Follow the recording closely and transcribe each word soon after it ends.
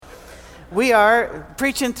We are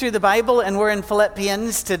preaching through the Bible, and we're in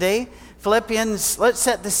Philippians today. Philippians, let's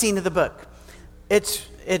set the scene of the book.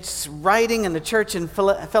 Its writing and the church in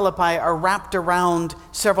Philippi are wrapped around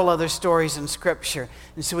several other stories in Scripture,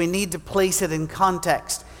 and so we need to place it in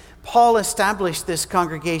context. Paul established this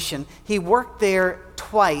congregation. He worked there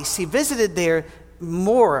twice. He visited there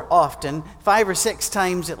more often, 5 or 6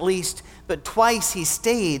 times at least, but twice he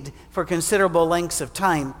stayed for considerable lengths of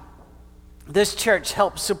time. This church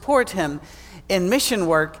helped support him in mission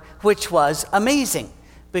work, which was amazing,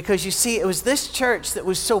 because you see, it was this church that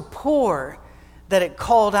was so poor that it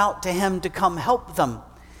called out to him to come help them.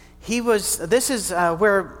 All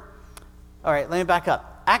right, let me back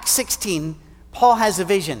up. Acts 16, Paul has a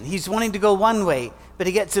vision. He's wanting to go one way, but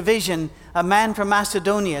he gets a vision. A man from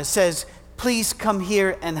Macedonia says, "Please come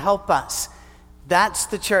here and help us." That's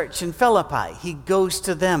the church in Philippi. He goes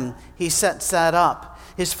to them. He sets that up.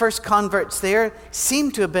 His first converts there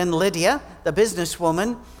seem to have been Lydia, the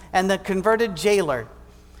businesswoman, and the converted jailer.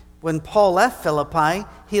 When Paul left Philippi,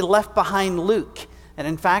 he left behind Luke. And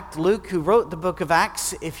in fact, Luke, who wrote the book of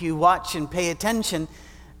Acts, if you watch and pay attention,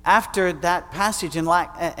 after that passage in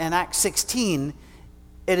Acts 16,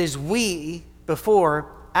 it is we before,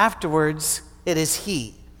 afterwards, it is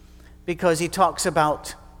he. Because he talks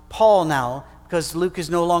about Paul now, because Luke is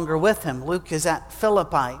no longer with him. Luke is at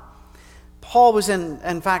Philippi. Paul was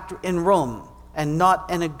in fact in Rome and not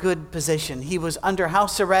in a good position. He was under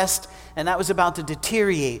house arrest, and that was about to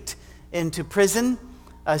deteriorate into prison,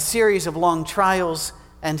 a series of long trials,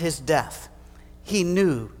 and his death. He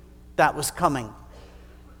knew that was coming.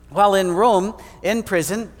 While in Rome, in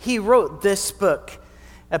prison, he wrote this book.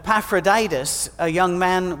 Epaphroditus, a young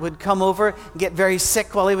man, would come over, get very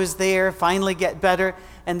sick while he was there, finally get better,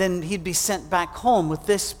 and then he'd be sent back home with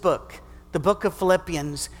this book, the book of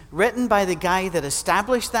Philippians, written by the guy that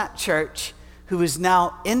established that church, who is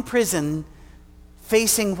now in prison,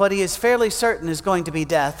 facing what he is fairly certain is going to be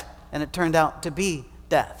death, and it turned out to be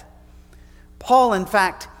death. Paul, in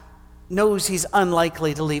fact, knows he's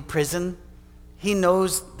unlikely to leave prison. He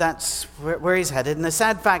knows that's where he's headed, and the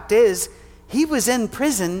sad fact is, he was in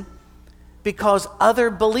prison because other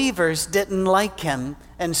believers didn't like him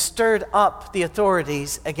and stirred up the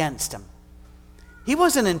authorities against him. He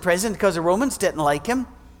wasn't in prison because the Romans didn't like him.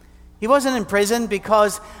 He wasn't in prison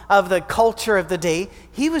because of the culture of the day.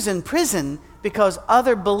 He was in prison because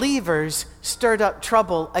other believers stirred up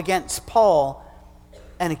trouble against Paul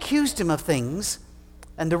and accused him of things.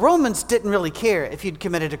 And the Romans didn't really care if you'd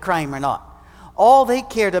committed a crime or not. All they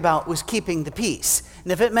cared about was keeping the peace.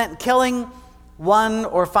 And if it meant killing 1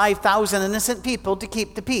 or 5,000 innocent people to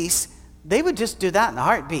keep the peace, they would just do that in a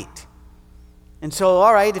heartbeat. And so,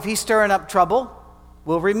 all right, if he's stirring up trouble,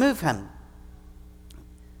 we'll remove him.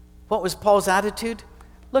 What was Paul's attitude?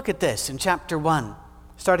 Look at this in chapter 1,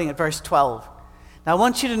 starting at verse 12. Now, I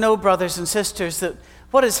want you to know, brothers and sisters, that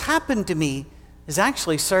what has happened to me has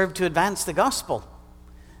actually served to advance the gospel.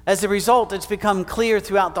 As a result, it's become clear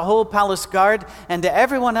throughout the whole palace guard and to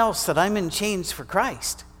everyone else that I'm in chains for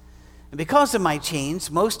Christ. And because of my chains,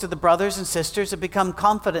 most of the brothers and sisters have become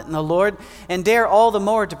confident in the Lord and dare all the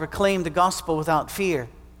more to proclaim the gospel without fear.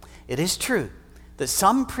 It is true that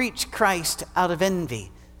some preach Christ out of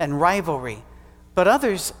envy and rivalry, but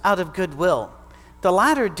others out of goodwill. The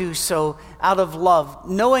latter do so out of love,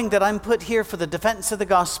 knowing that I'm put here for the defense of the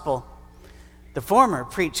gospel. The former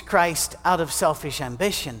preach Christ out of selfish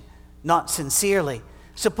ambition, not sincerely,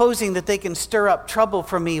 supposing that they can stir up trouble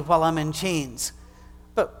for me while I'm in chains.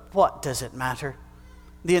 But what does it matter?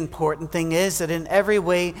 The important thing is that in every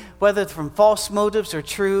way, whether from false motives or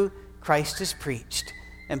true, Christ is preached.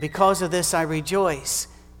 And because of this I rejoice.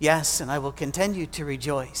 Yes, and I will continue to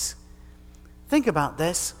rejoice. Think about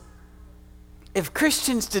this. If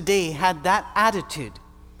Christians today had that attitude,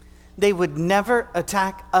 they would never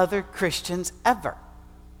attack other Christians ever,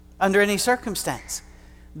 under any circumstance.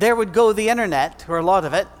 There would go the internet, or a lot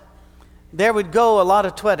of it. There would go a lot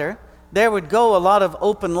of Twitter. There would go a lot of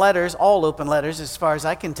open letters, all open letters as far as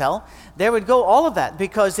I can tell. There would go all of that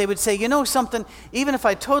because they would say, you know something, even if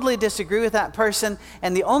I totally disagree with that person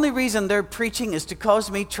and the only reason they're preaching is to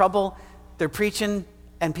cause me trouble, they're preaching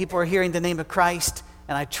and people are hearing the name of Christ,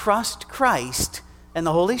 and I trust Christ and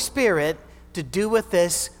the Holy Spirit to do with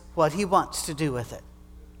this what he wants to do with it.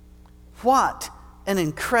 What an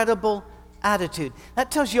incredible attitude.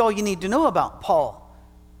 That tells you all you need to know about Paul.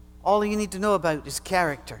 All you need to know about his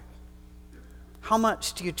character. How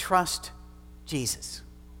much do you trust Jesus?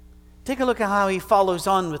 Take a look at how he follows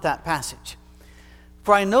on with that passage.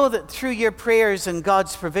 For I know that through your prayers and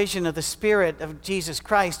God's provision of the Spirit of Jesus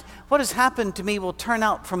Christ, what has happened to me will turn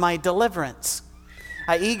out for my deliverance.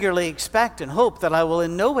 I eagerly expect and hope that I will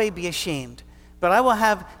in no way be ashamed, but I will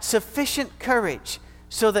have sufficient courage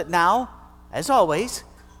so that now, as always,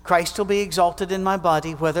 Christ will be exalted in my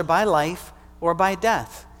body, whether by life or by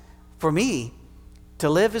death. For me, to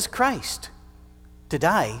live is Christ, to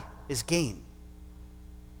die is gain.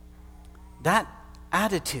 That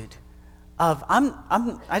attitude of,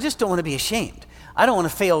 I just don't want to be ashamed. I don't want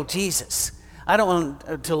to fail Jesus. I don't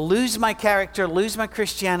want to lose my character, lose my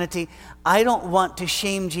Christianity. I don't want to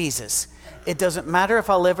shame Jesus. It doesn't matter if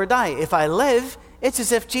I live or die. If I live, it's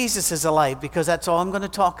as if Jesus is alive, because that's all I'm going to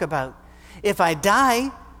talk about. If I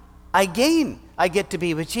die, I gain. I get to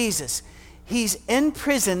be with Jesus. He's in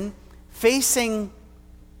prison facing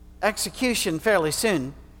execution fairly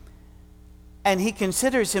soon, and he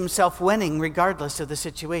considers himself winning regardless of the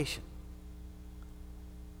situation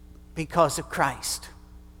because of Christ.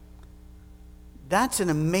 That's an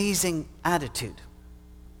amazing attitude.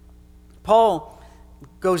 Paul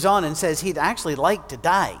goes on and says he'd actually like to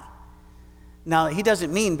die. Now, he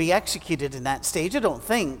doesn't mean be executed in that stage, I don't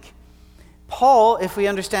think. Paul, if we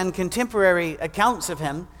understand contemporary accounts of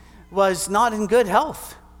him, was not in good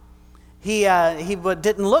health. He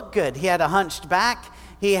didn't look good. He had a hunched back.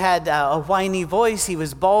 He had a whiny voice. He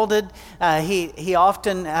was balded. He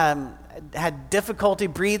often had difficulty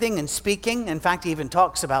breathing and speaking. In fact, he even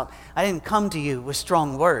talks about, I didn't come to you with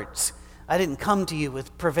strong words. I didn't come to you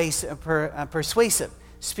with persuasive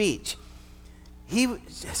speech. He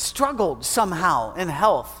struggled somehow in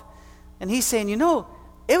health. And he's saying,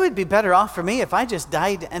 it would be better off for me if I just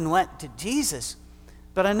died and went to Jesus.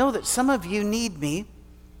 But I know that some of you need me.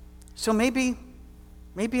 So maybe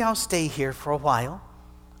I'll stay here for a while.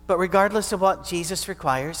 But regardless of what Jesus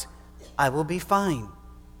requires, I will be fine.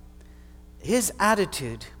 His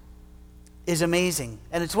attitude is amazing.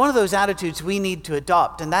 And it's one of those attitudes we need to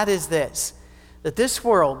adopt. And that is this, that this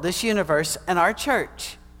world, this universe, and our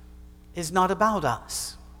church is not about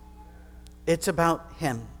us. It's about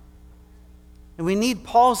him. And we need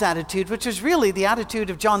Paul's attitude, which is really the attitude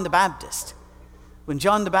of John the Baptist. When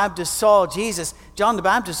John the Baptist saw Jesus, John the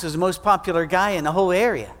Baptist was the most popular guy in the whole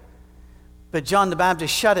area. But John the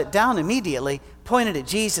Baptist shut it down immediately, pointed at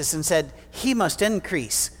Jesus and said, he must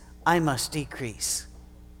increase, I must decrease.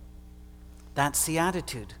 That's the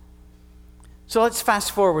attitude. So let's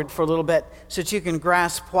fast forward for a little bit so that you can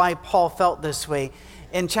grasp why Paul felt this way.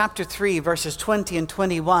 In chapter 3, verses 20 and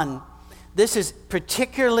 21, this is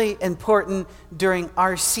particularly important during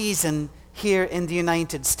our season here in the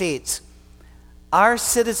United States. Our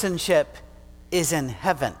citizenship is in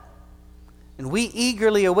heaven, and we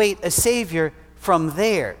eagerly await a Savior from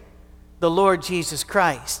there, the Lord Jesus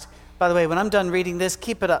Christ. By the way, when I'm done reading this,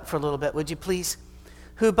 keep it up for a little bit, would you please?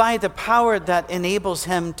 Who by the power that enables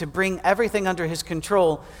him to bring everything under his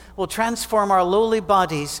control will transform our lowly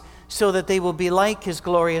bodies so that they will be like his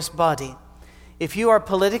glorious body. If you are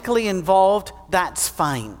politically involved, that's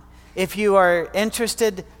fine. If you are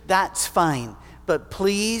interested, that's fine. But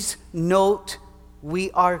please note,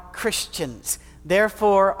 we are Christians.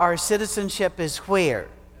 Therefore, our citizenship is where?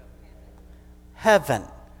 Heaven.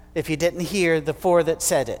 If you didn't hear the four that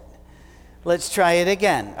said it. Let's try it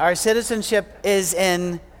again. Our citizenship is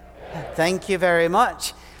in heaven. Thank you very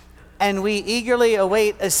much. And we eagerly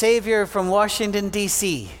await a Savior from Washington,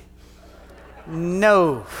 D.C.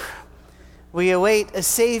 No. We await a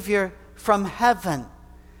Savior from heaven.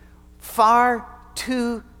 Far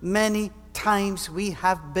too many times we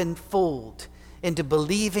have been fooled into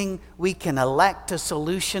believing we can elect a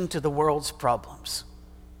solution to the world's problems.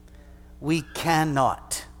 We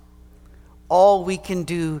cannot. All we can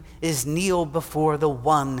do is kneel before the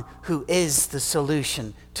one who is the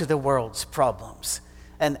solution to the world's problems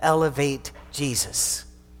and elevate Jesus.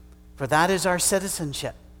 For that is our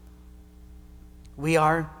citizenship. We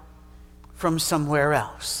are from somewhere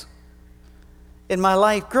else. In my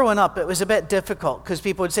life, growing up, it was a bit difficult because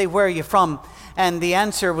people would say, where are you from? And the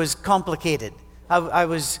answer was complicated. I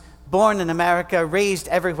was born in America, raised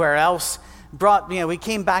everywhere else, we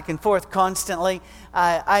came back and forth constantly.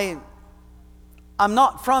 I'm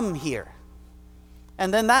not from here.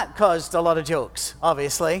 And then that caused a lot of jokes,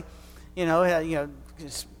 obviously.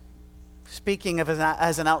 Speaking of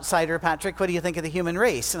as an outsider, Patrick, what do you think of the human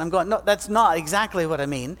race? And I'm going, no, that's not exactly what I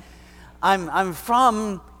mean. I'm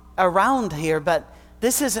from around here, but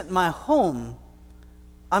this isn't my home.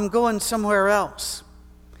 I'm going somewhere else.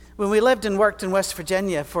 When we lived and worked in West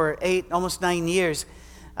Virginia for 8, almost 9 years,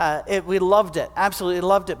 we loved it, absolutely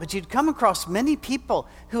loved it. But you'd come across many people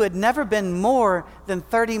who had never been more than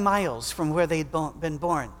 30 miles from where they'd been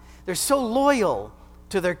born. They're so loyal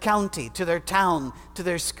to their county, to their town, to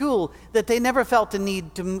their school, that they never felt the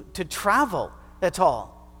need to travel at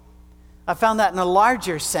all. I found that in a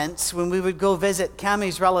larger sense when we would go visit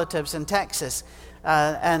Cammie's relatives in Texas,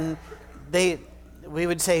 and we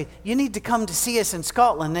would say, "You need to come to see us in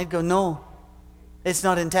Scotland." They'd go, "No, it's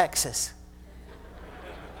not in Texas."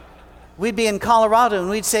 We'd be in Colorado and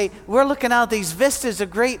we'd say, "We're looking out these vistas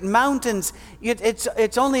of great mountains.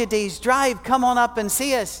 It's only a day's drive. Come on up and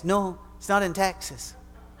see us." "No, it's not in Texas."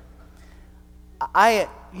 I'm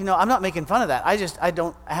not making fun of that. I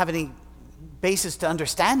don't have any basis to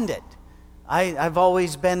understand it. I've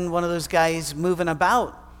always been one of those guys moving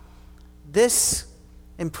about. This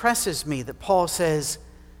impresses me that Paul says,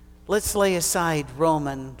 let's lay aside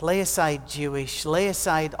Roman, lay aside Jewish, lay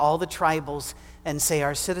aside all the tribals, and say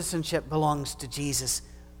our citizenship belongs to Jesus,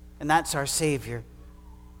 and that's our Savior.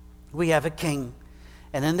 We have a king.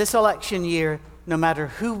 And in this election year, no matter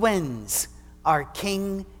who wins, our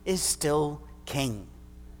king is still king.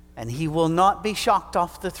 And he will not be shocked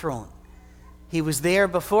off the throne. He was there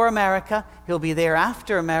before America. He'll be there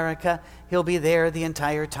after America. He'll be there the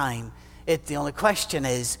entire time. The only question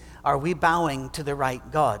is, are we bowing to the right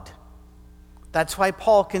God? That's why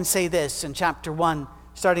Paul can say this in chapter 1,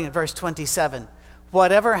 starting at verse 27.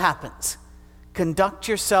 Whatever happens, conduct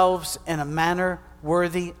yourselves in a manner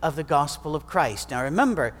worthy of the gospel of Christ. Now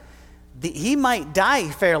remember, he might die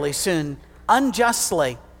fairly soon,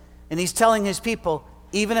 unjustly. And he's telling his people,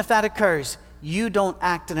 even if that occurs, you don't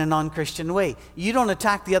act in a non-Christian way. You don't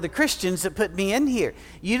attack the other Christians that put me in here.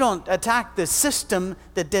 You don't attack the system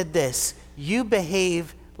that did this. You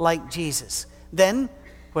behave like Jesus. Then,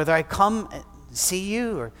 whether I come and see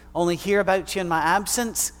you or only hear about you in my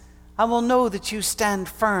absence, I will know that you stand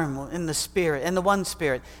firm in the Spirit, in the one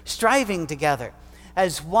Spirit, striving together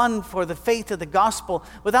as one for the faith of the gospel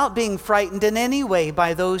without being frightened in any way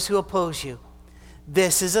by those who oppose you.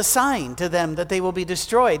 This is a sign to them that they will be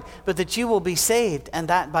destroyed, but that you will be saved, and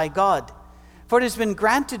that by God. For it has been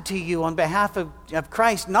granted to you on behalf of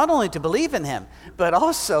Christ not only to believe in him, but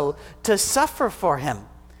also to suffer for him,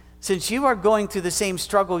 since you are going through the same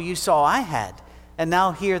struggle you saw I had, and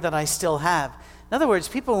now hear that I still have. In other words,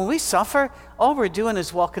 people, when we suffer, all we're doing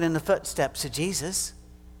is walking in the footsteps of Jesus.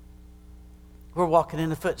 We're walking in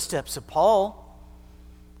the footsteps of Paul.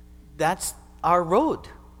 That's our road.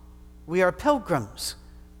 We are pilgrims.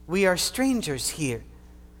 We are strangers here.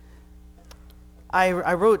 I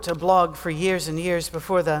wrote a blog for years and years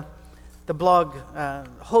before the blog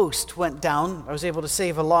host went down. I was able to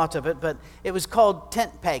save a lot of it, but it was called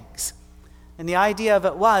Tent Pegs. And the idea of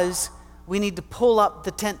it was, we need to pull up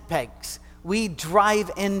the tent pegs. We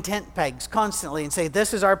drive in tent pegs constantly and say,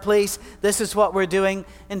 this is our place, this is what we're doing.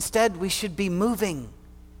 Instead, we should be moving.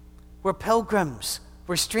 We're pilgrims.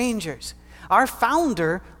 We're strangers. Our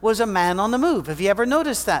founder was a man on the move. Have you ever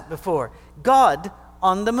noticed that before? God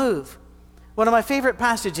on the move. One of my favorite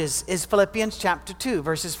passages is Philippians chapter 2,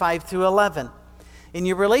 verses 5 through 11. In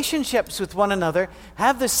your relationships with one another,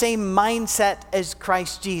 have the same mindset as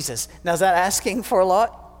Christ Jesus. Now, is that asking for a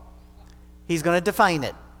lot? He's going to define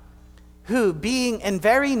it. Who, being in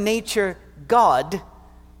very nature God,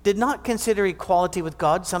 did not consider equality with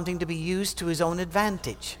God something to be used to his own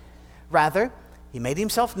advantage. Rather, he made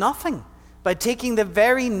himself nothing by taking the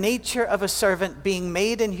very nature of a servant, being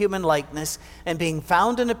made in human likeness, and being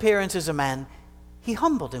found in appearance as a man. He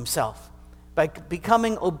humbled himself by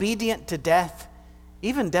becoming obedient to death,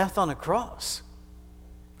 even death on a cross.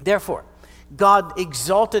 Therefore, God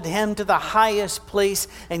exalted him to the highest place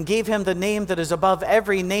and gave him the name that is above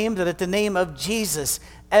every name, that at the name of Jesus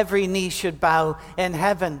every knee should bow in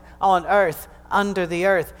heaven, on earth, under the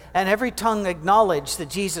earth, and every tongue acknowledge that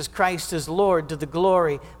Jesus Christ is Lord, to the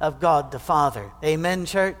glory of God the Father. Amen,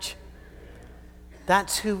 church?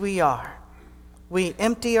 That's who we are. We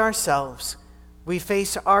empty ourselves. We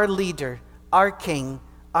face our leader, our King,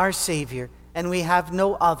 our Savior, and we have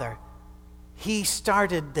no other. He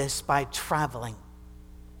started this by traveling.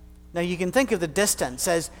 Now you can think of the distance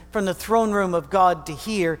as from the throne room of God to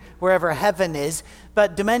here, wherever heaven is,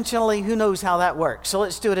 but dimensionally, who knows how that works? So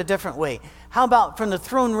let's do it a different way. How about from the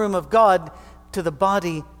throne room of God to the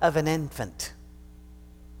body of an infant?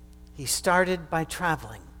 He started by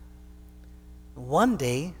traveling. One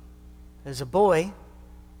day, as a boy,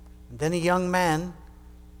 and then a young man,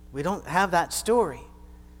 we don't have that story,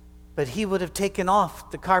 but he would have taken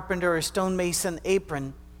off the carpenter or stonemason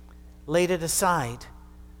apron, laid it aside,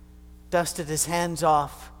 dusted his hands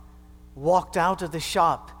off, walked out of the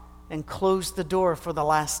shop, and closed the door for the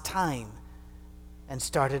last time, and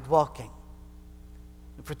started walking.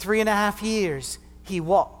 And for 3.5 years, he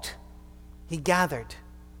walked, he gathered,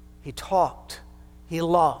 he talked, he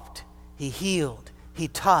loved, he healed, he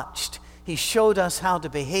touched, he showed us how to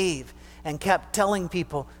behave, and kept telling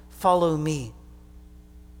people, follow me.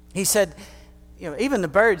 He said, even the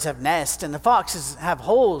birds have nests and the foxes have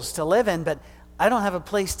holes to live in, but I don't have a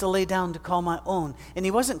place to lay down to call my own. And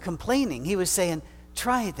he wasn't complaining. He was saying,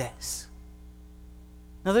 try this.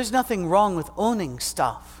 Now, there's nothing wrong with owning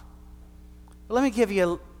stuff. But let me give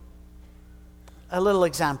you a little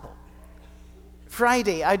example.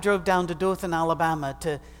 Friday, I drove down to Dothan, Alabama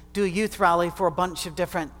to do a youth rally for a bunch of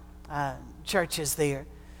different churches there.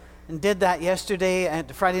 And did that yesterday,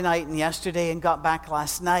 Friday night and yesterday, and got back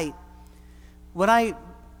last night. When I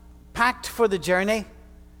packed for the journey,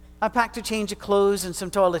 I packed a change of clothes and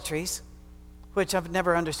some toiletries, which I've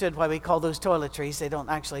never understood why we call those toiletries. They don't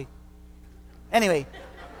actually. Anyway.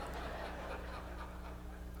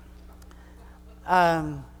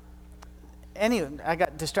 Anyway, I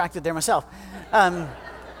got distracted there myself.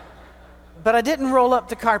 But I didn't roll up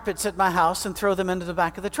the carpets at my house and throw them into the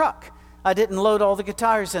back of the truck. I didn't load all the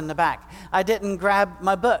guitars in the back. I didn't grab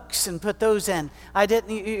my books and put those in. I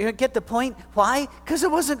didn't, you get the point? Why? Because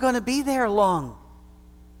it wasn't going to be there long.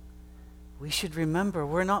 We should remember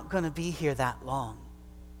we're not going to be here that long.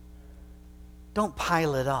 Don't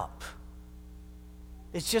pile it up.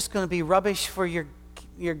 It's just going to be rubbish for your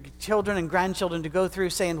children and grandchildren to go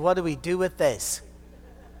through saying, what do we do with this?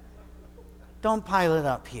 Don't pile it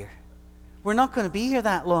up here. We're not going to be here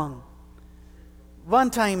that long.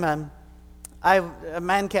 One time, a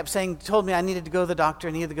man told me I needed to go to the doctor,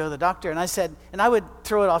 and I said, and I would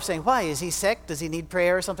throw it off saying, why? Is he sick? Does he need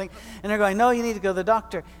prayer or something? And they're going, no, you need to go to the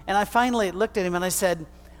doctor. And I finally looked at him and I said,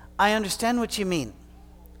 I understand what you mean,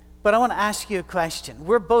 but I want to ask you a question.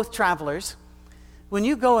 We're both travelers. When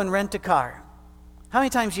you go and rent a car, how many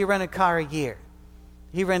times do you rent a car a year?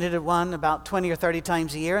 He rented one about 20 or 30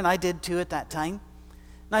 times a year, and I did too at that time.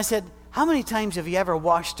 And I said, how many times have you ever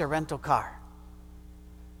washed a rental car?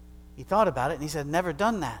 He thought about it and he said, never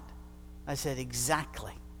done that. I said,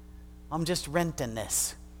 exactly. I'm just renting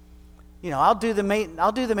this. I'll do the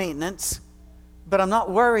maintenance, but I'm not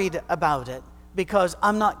worried about it because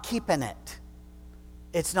I'm not keeping it.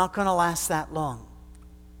 It's not going to last that long.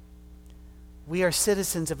 We are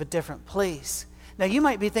citizens of a different place. Now, you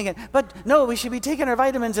might be thinking, but no, we should be taking our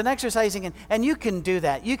vitamins and exercising, and you can do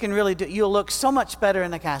that. You can really do it. You'll look so much better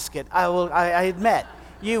in a casket. I admit,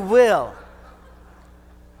 you will.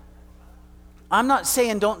 I'm not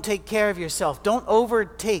saying don't take care of yourself. Don't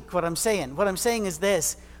overtake what I'm saying. What I'm saying is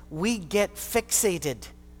this. We get fixated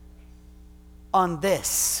on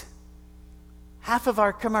this. Half of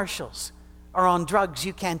our commercials are on drugs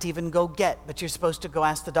you can't even go get, but you're supposed to go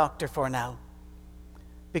ask the doctor for now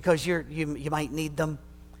because you might need them.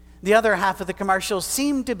 The other half of the commercials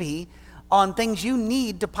seem to be on things you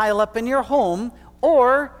need to pile up in your home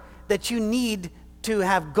or that you need to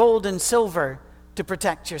have gold and silver to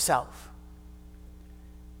protect yourself.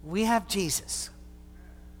 We have Jesus.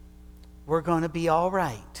 We're going to be all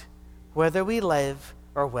right, whether we live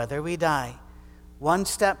or whether we die. One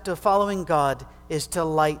step to following God is to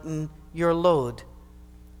lighten your load.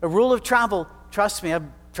 A rule of travel, trust me, I've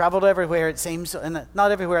traveled everywhere, it seems, and not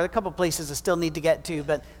everywhere, a couple places I still need to get to,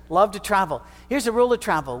 but love to travel. Here's a rule of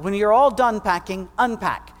travel. When you're all done packing,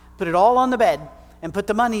 unpack. Put it all on the bed, and put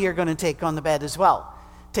the money you're going to take on the bed as well.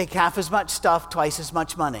 Take half as much stuff, twice as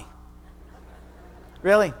much money.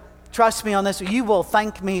 Really? Trust me on this. You will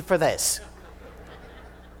thank me for this.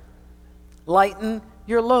 Lighten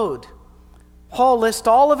your load. Paul lists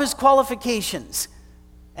all of his qualifications.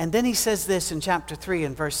 And then he says this in chapter 3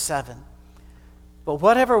 and verse 7. But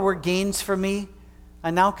whatever were gains for me, I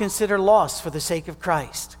now consider loss for the sake of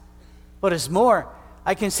Christ. What is more,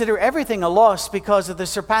 I consider everything a loss because of the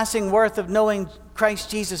surpassing worth of knowing Christ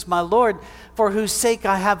Jesus my Lord, for whose sake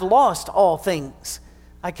I have lost all things.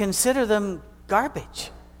 I consider them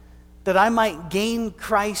garbage, that I might gain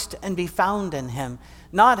Christ and be found in him,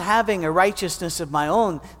 not having a righteousness of my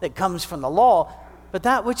own that comes from the law, but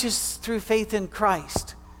that which is through faith in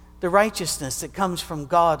Christ, the righteousness that comes from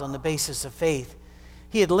God on the basis of faith.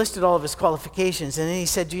 He had listed all of his qualifications, and then he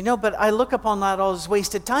said, but I look upon that all as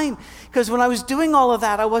wasted time, because when I was doing all of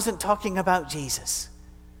that, I wasn't talking about Jesus.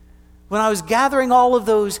 When I was gathering all of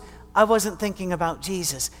those, I wasn't thinking about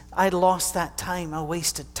Jesus. I lost that time. I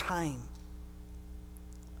wasted time.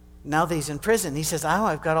 Now that he's in prison, he says,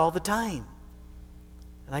 I've got all the time.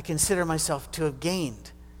 And I consider myself to have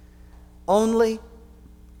gained. Only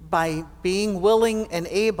by being willing and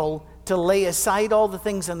able to lay aside all the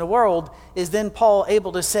things in the world is then Paul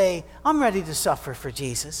able to say, I'm ready to suffer for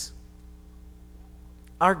Jesus.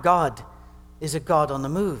 Our God is a God on the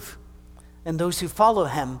move. And those who follow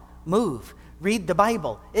him move. Read the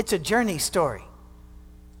Bible. It's a journey story.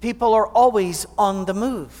 People are always on the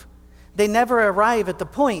move. They never arrive at the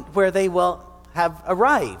point where they will have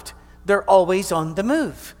arrived. They're always on the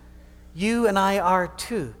move. You and I are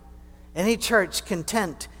too. Any church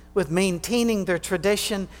content with maintaining their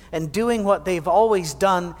tradition and doing what they've always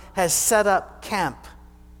done has set up camp.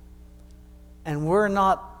 And we're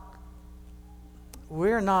not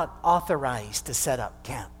authorized to set up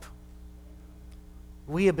camp.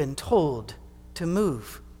 We have been told to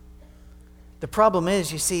move. The problem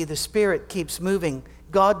is, you see, the Spirit keeps moving.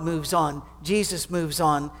 God moves on. Jesus moves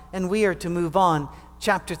on. And we are to move on.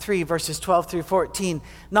 Chapter 3, verses 12 through 14.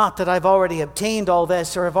 Not that I've already obtained all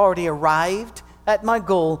this or have already arrived at my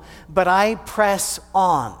goal, but I press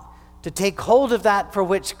on to take hold of that for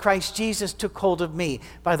which Christ Jesus took hold of me.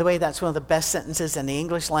 By the way, that's one of the best sentences in the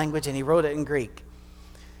English language, and he wrote it in Greek.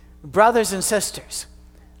 Brothers and sisters,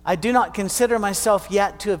 I do not consider myself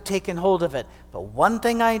yet to have taken hold of it, but one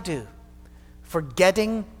thing I do,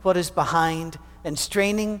 forgetting what is behind and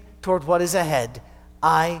straining toward what is ahead,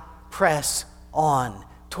 I press on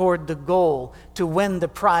toward the goal to win the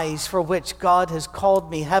prize for which God has called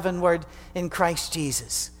me heavenward in Christ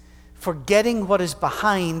Jesus. Forgetting what is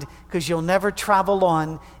behind, because you'll never travel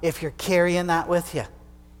on if you're carrying that with you.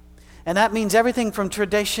 And that means everything from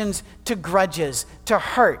traditions to grudges, to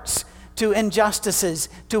hurts, to injustices,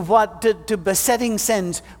 to besetting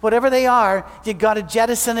sins. Whatever they are, you got to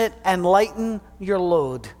jettison it and lighten your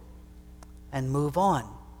load and move on.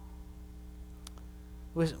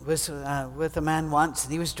 Was with a man once,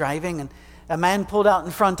 and he was driving, and a man pulled out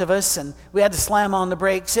in front of us, and we had to slam on the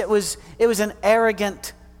brakes. It was an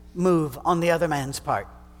arrogant move on the other man's part.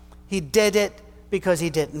 He did it because he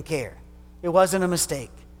didn't care. It wasn't a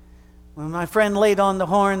mistake. When my friend laid on the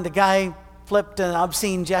horn, the guy flipped an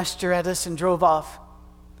obscene gesture at us and drove off.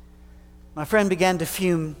 My friend began to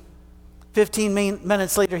fume. 15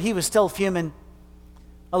 minutes later, he was still fuming.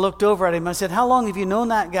 I looked over at him. I said, "How long have you known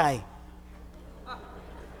that guy?"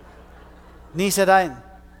 And he said,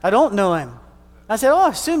 I don't know him. I said, "Oh, I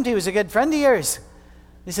assumed he was a good friend of yours."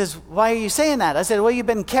 He says, "Why are you saying that?" I said, "Well, you've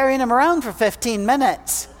been carrying him around for 15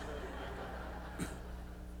 minutes.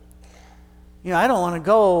 I don't want to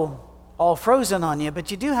go all frozen on you,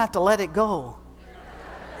 but you do have to let it go."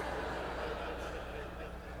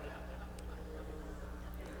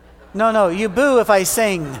 No, you boo if I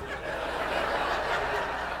sing.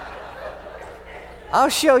 I'll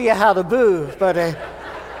show you how to boo, but...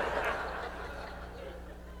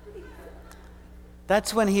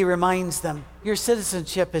 That's when he reminds them, your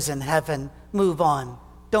citizenship is in heaven. Move on.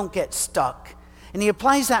 Don't get stuck. And he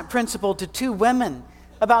applies that principle to two women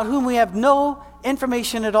about whom we have no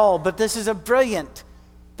information at all, but this is a brilliant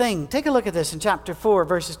thing. Take a look at this in chapter 4,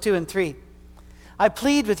 verses 2 and 3. I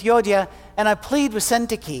plead with Euodia and I plead with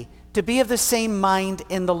Syntyche to be of the same mind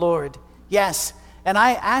in the Lord. Yes, and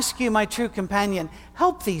I ask you, my true companion,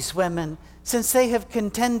 help these women, since they have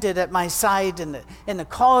contended at my side in the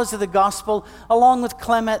cause of the gospel, along with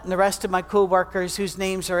Clement and the rest of my co-workers whose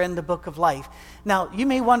names are in the book of life. Now, you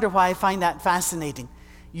may wonder why I find that fascinating.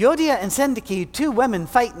 Euodia and Syntyche, two women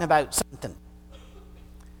fighting about something.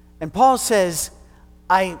 And Paul says,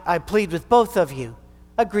 I plead with both of you,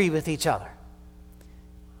 agree with each other.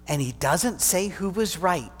 And he doesn't say who was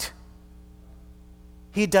right.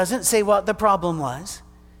 He doesn't say what the problem was.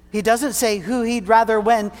 He doesn't say who he'd rather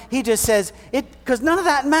win. He just says, because none of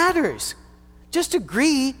that matters. Just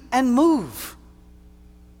agree and move.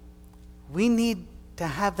 We need to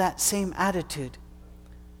have that same attitude.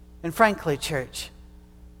 And frankly, church,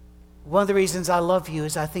 one of the reasons I love you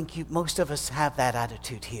is I think most of us have that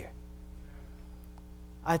attitude here.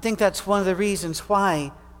 I think that's one of the reasons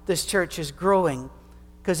why this church is growing,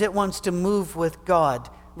 because it wants to move with God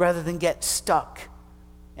rather than get stuck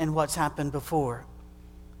in what's happened before.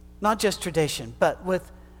 Not just tradition, but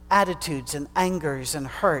with attitudes and angers and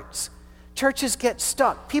hurts. Churches get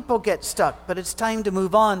stuck. People get stuck. But it's time to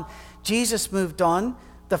move on. Jesus moved on.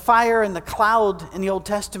 The fire and the cloud in the Old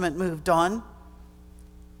Testament moved on.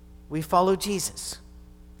 We follow Jesus.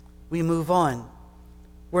 We move on.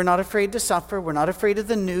 We're not afraid to suffer. We're not afraid of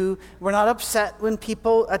the new. We're not upset when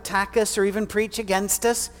people attack us or even preach against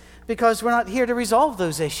us, because we're not here to resolve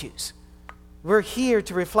those issues. We're here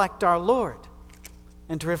to reflect our Lord.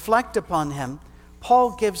 And to reflect upon him,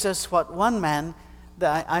 Paul gives us what one man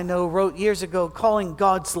that I know wrote years ago, calling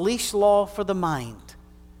God's leash law for the mind.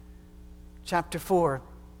 Chapter 4,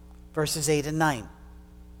 verses 8 and 9.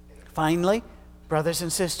 Finally, brothers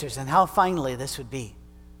and sisters, and how finally this would be.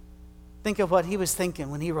 Think of what he was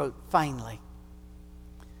thinking when he wrote finally.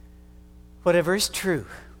 Whatever is true,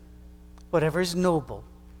 whatever is noble,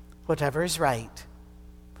 whatever is right,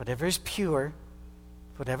 whatever is pure,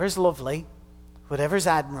 whatever is lovely, whatever is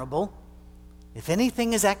admirable, if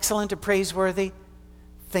anything is excellent or praiseworthy,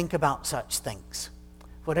 think about such things.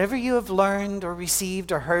 whatever you have learned or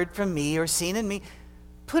received or heard from me or seen in me,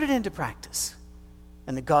 put it into practice,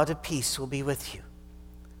 and the God of peace will be with you.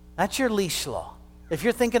 That's your leash law. If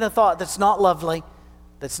you're thinking a thought that's not lovely,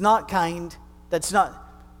 that's not kind, that's not,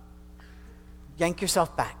 yank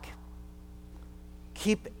yourself back.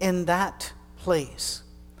 Keep in that place.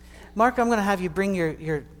 Mark, I'm going to have you bring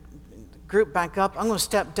your group back up. I'm going to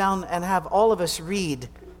step down and have all of us read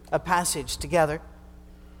a passage together.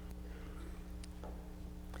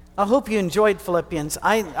 I hope you enjoyed Philippians.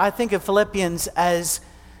 I think of Philippians as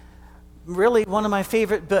really one of my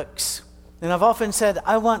favorite books. And I've often said,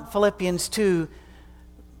 I want Philippians 2,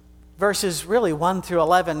 verses really 1 through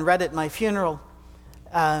 11, read at my funeral.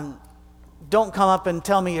 Don't come up and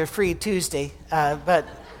tell me you're free Tuesday, but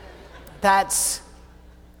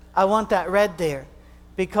I want that read there,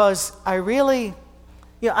 because I really,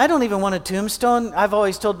 I don't even want a tombstone. I've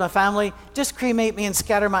always told my family, just cremate me and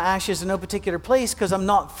scatter my ashes in no particular place, because I'm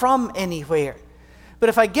not from anywhere. But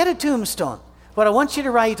if I get a tombstone, what I want you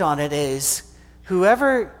to write on it is,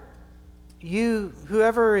 whoever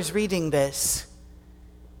is reading this,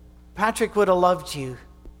 Patrick would have loved you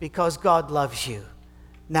because God loves you.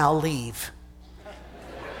 Now leave.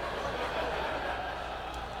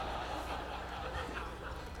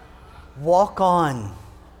 Walk on.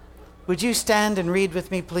 Would you stand and read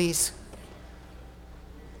with me, please?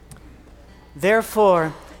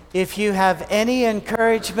 Therefore, if you have any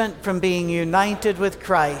encouragement from being united with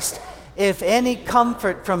Christ, if any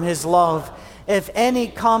comfort from his love, if any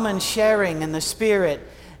common sharing in the Spirit,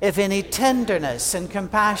 if any tenderness and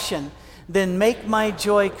compassion, then make my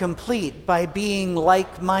joy complete by being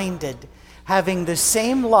like-minded, having the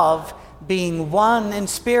same love, being one in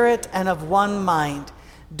spirit and of one mind.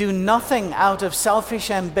 Do nothing out of selfish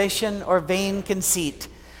ambition or vain conceit.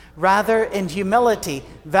 Rather, in humility,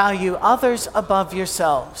 value others above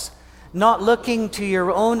yourselves, not looking to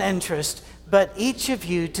your own interest, but each of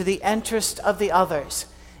you to the interest of the others.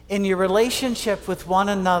 In your relationship with one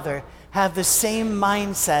another, have the same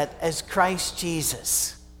mindset as Christ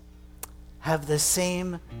Jesus. Have the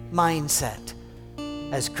same mindset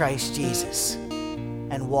as Christ Jesus.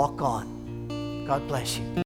 And walk on. God bless you.